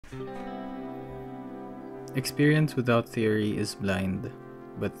Experience without theory is blind,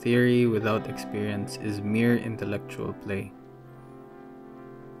 but theory without experience is mere intellectual play.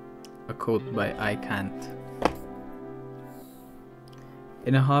 A quote by I Can't.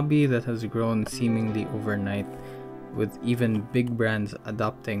 In a hobby that has grown seemingly overnight, with even big brands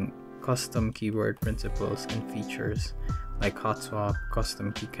adopting custom keyboard principles and features like hot swap,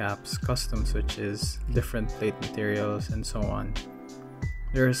 custom keycaps, custom switches, different plate materials, and so on,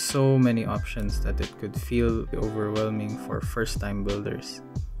 there are so many options that it could feel overwhelming for first-time builders.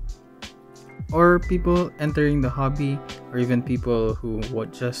 Or people entering the hobby, or even people who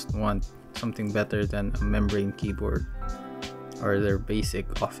just want something better than a membrane keyboard or their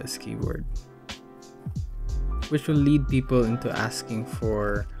basic office keyboard. Which will lead people into asking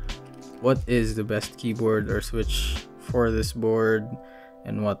for what is the best keyboard or switch for this board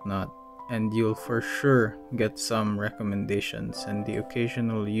and whatnot. And you'll for sure get some recommendations and the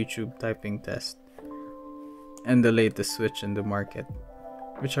occasional YouTube typing test and the latest switch in the market,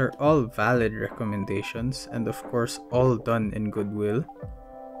 which are all valid recommendations and of course all done in goodwill.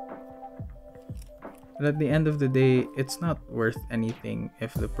 But at the end of the day, it's not worth anything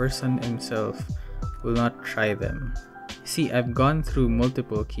if the person himself will not try them. See, I've gone through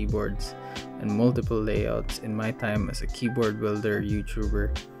multiple keyboards and multiple layouts in my time as a keyboard builder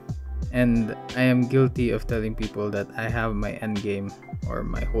YouTuber, and I am guilty of telling people that I have my endgame, or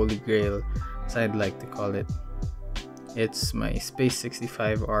my holy grail as I'd like to call it. It's my Space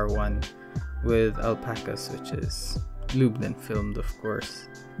 65 R1 with alpaca switches, lubed and filmed of course.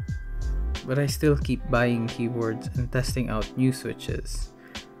 But I still keep buying keyboards and testing out new switches,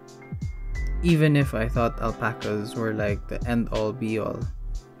 even if I thought alpacas were like the end-all be-all,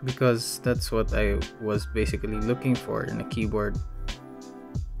 because that's what I was basically looking for in a keyboard.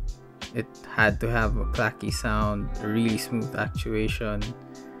 It had to have a clacky sound, a really smooth actuation,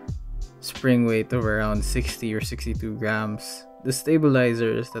 spring weight of around 60 or 62 grams, the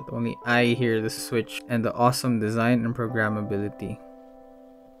stabilizers that only I hear the switch, and the awesome design and programmability.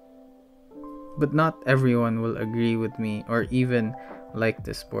 But not everyone will agree with me or even like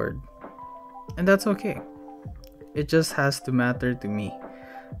this board. And that's okay. It just has to matter to me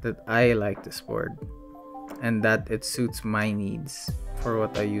that I like this board and that it suits my needs for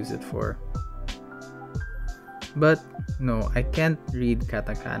what I use it for. But no, I can't read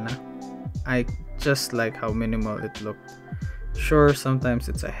katakana. I just like how minimal it looked. Sure, sometimes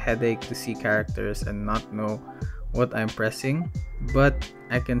it's a headache to see characters and not know what I'm pressing, but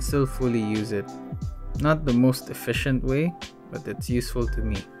I can still fully use it. Not the most efficient way, but it's useful to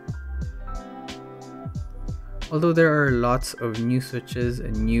me. Although there are lots of new switches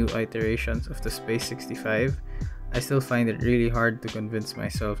and new iterations of the Space 65, I still find it really hard to convince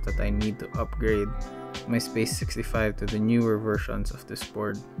myself that I need to upgrade my Space 65 to the newer versions of this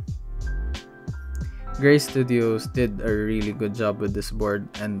board. Gray Studios did a really good job with this board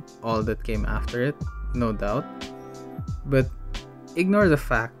and all that came after it, no doubt. But ignore the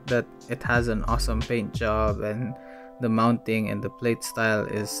fact that it has an awesome paint job and the mounting and the plate style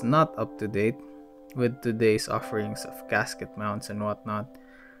is not up to date with today's offerings of gasket mounts and whatnot.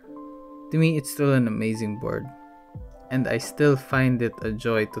 To me, it's still an amazing board, and I still find it a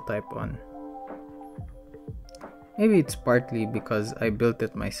joy to type on. Maybe it's partly because I built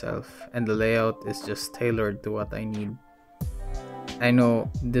it myself and the layout is just tailored to what I need. I know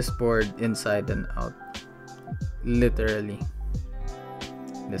this board inside and out, literally.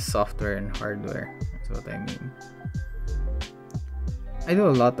 The software and hardware, that's what I mean. I do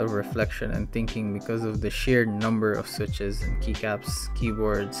a lot of reflection and thinking because of the sheer number of switches and keycaps,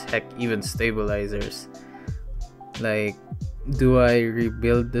 keyboards, heck, even stabilizers. Like, do I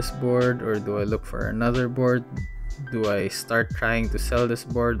rebuild this board or do I look for another board? Do I start trying to sell this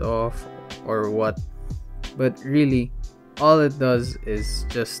board off or what? But really, all it does is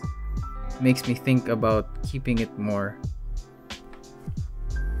just makes me think about keeping it more.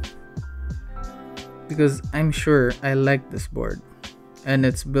 Because I'm sure I like this board. And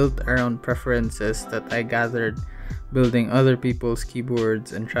it's built around preferences that I gathered building other people's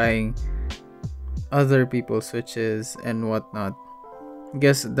keyboards and trying other people's switches and whatnot.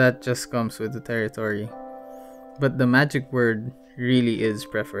 Guess that just comes with the territory. But the magic word really is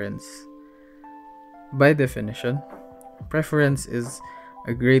preference. By definition, preference is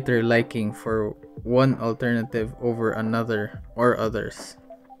a greater liking for one alternative over another or others.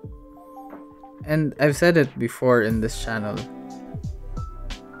 And I've said it before in this channel.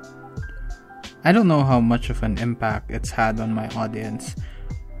 I don't know how much of an impact it's had on my audience,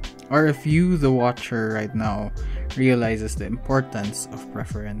 or if you, the watcher right now, realizes the importance of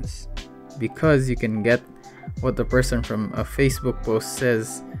preference. Because you can get what the person from a Facebook post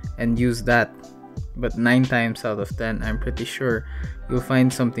says and use that. But 9 times out of 10, I'm pretty sure you'll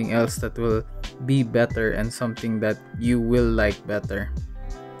find something else that will be better and something that you will like better.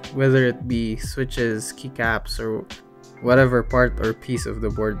 Whether it be switches, keycaps, or whatever part or piece of the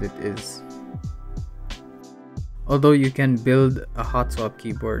board it is. Although you can build a hot swap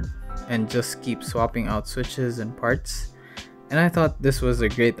keyboard and just keep swapping out switches and parts, and I thought this was a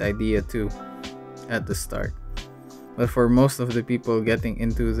great idea too at the start. But for most of the people getting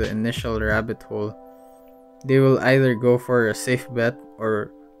into the initial rabbit hole, they will either go for a safe bet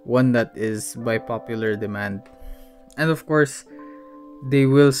or one that is by popular demand. And of course, they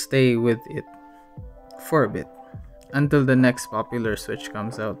will stay with it for a bit until the next popular switch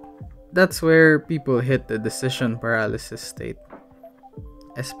comes out. That's where people hit the decision paralysis state,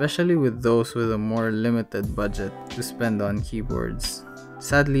 especially with those with a more limited budget to spend on keyboards.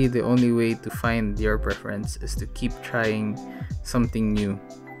 Sadly, the only way to find your preference is to keep trying something new,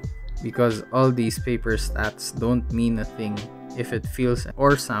 because all these paper stats don't mean a thing if it feels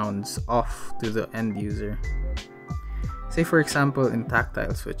or sounds off to the end user. Say for example in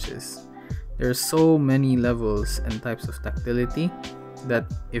tactile switches, there are so many levels and types of tactility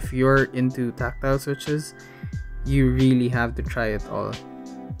that if you're into tactile switches, you really have to try it all.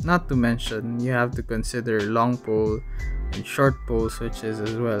 Not to mention, you have to consider long pole and short pole switches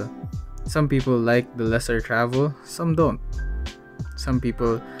as well. Some people like the lesser travel, some don't. Some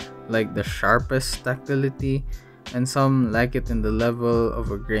people like the sharpest tactility, and some like it in the level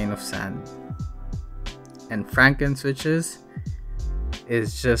of a grain of sand. And Franken switches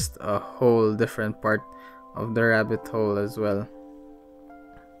is just a whole different part of the rabbit hole as well.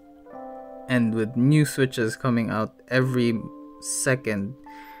 And with new switches coming out every second,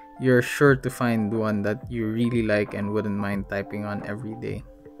 you're sure to find one that you really like and wouldn't mind typing on every day.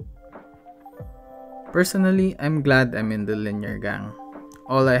 Personally, I'm glad I'm in the linear gang.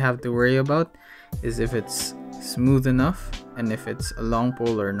 All I have to worry about is if it's smooth enough and if it's a long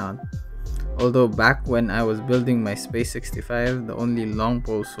pole or not. Although back when I was building my Space 65, the only long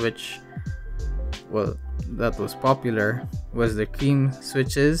pole switch, well, that was popular was the cream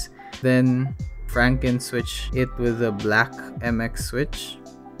switches. Then Franken switch it with a black MX switch.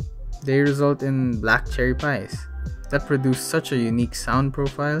 They result in black cherry pies that produce such a unique sound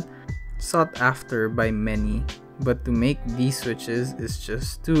profile, sought after by many, but to make these switches is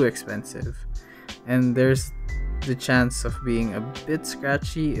just too expensive, and there's the chance of being a bit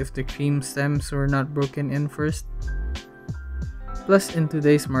scratchy if the cream stems were not broken in first. Plus, in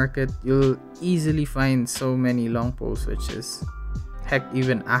today's market, you'll easily find so many long pole switches. Heck,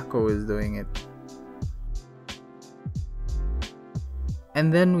 even Akko is doing it.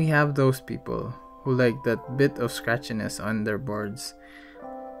 And then we have those people who like that bit of scratchiness on their boards.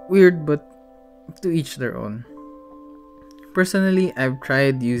 Weird, but to each their own. Personally, I've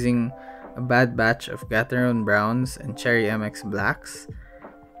tried using a bad batch of Gateron Browns and Cherry MX Blacks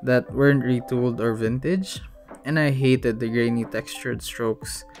that weren't retooled or vintage, and I hated the grainy textured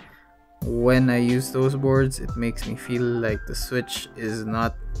strokes. When I use those boards, it makes me feel like the switch is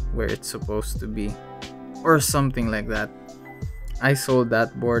not where it's supposed to be, or something like that. I sold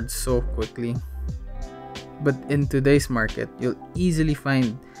that board so quickly. But in today's market, you'll easily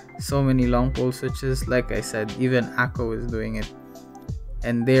find so many long pole switches. Like I said, even Akko is doing it,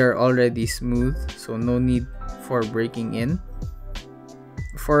 and they are already smooth, so no need for breaking in.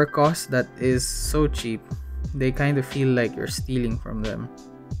 For a cost that is so cheap, they kind of feel like you're stealing from them.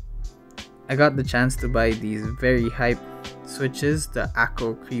 I got the chance to buy these very hype switches, the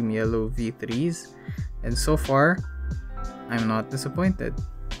Akko Cream Yellow V3s, and so far, I'm not disappointed.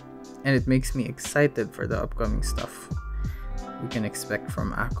 And it makes me excited for the upcoming stuff we can expect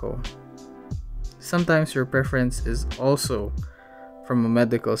from Akko. Sometimes your preference is also from a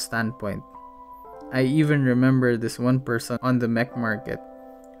medical standpoint. I even remember this one person on the mech market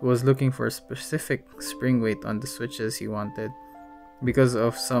who was looking for a specific spring weight on the switches he wanted because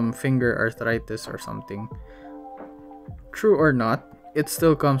of some finger arthritis or something. True or not, it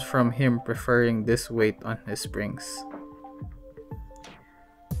still comes from him preferring this weight on his springs.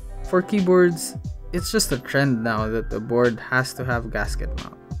 For keyboards, it's just a trend now that the board has to have gasket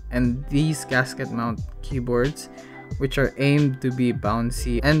mount. And these gasket mount keyboards, which are aimed to be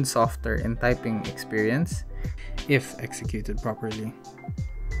bouncy and softer in typing experience, if executed properly.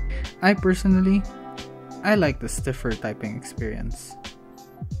 I personally like the stiffer typing experience.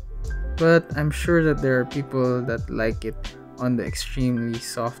 But I'm sure that there are people that like it on the extremely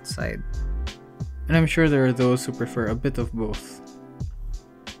soft side. And I'm sure there are those who prefer a bit of both,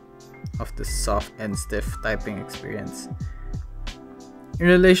 of the soft and stiff typing experience. In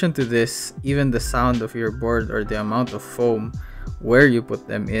relation to this, even the sound of your board or the amount of foam Where you put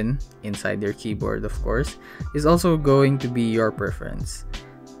them inside your keyboard of course, is also going to be your preference.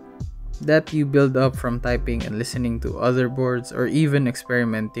 That you build up from typing and listening to other boards or even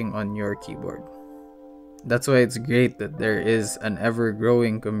experimenting on your keyboard. That's why it's great that there is an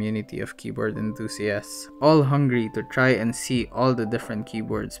ever-growing community of keyboard enthusiasts, all hungry to try and see all the different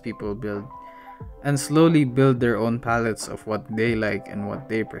keyboards people build, and slowly build their own palettes of what they like and what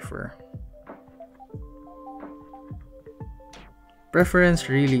they prefer. Preference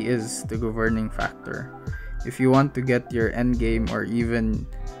really is the governing factor. If you want to get your endgame or even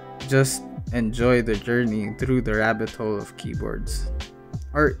just enjoy the journey through the rabbit hole of keyboards,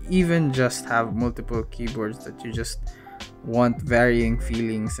 or even just have multiple keyboards that you just want varying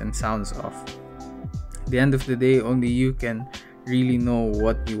feelings and sounds of. At the end of the day, only you can really know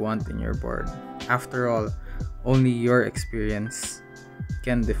what you want in your board. After all, only your experience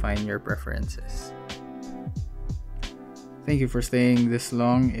can define your preferences. Thank you for staying this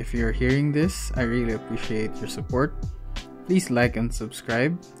long. If you're hearing this, I really appreciate your support. Please like and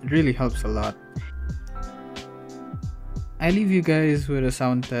subscribe. It really helps a lot. I leave you guys with a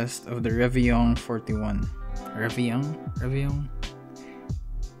sound test of the Reviung 41. Reviung?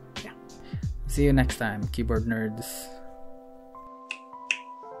 Yeah. See you next time, keyboard nerds.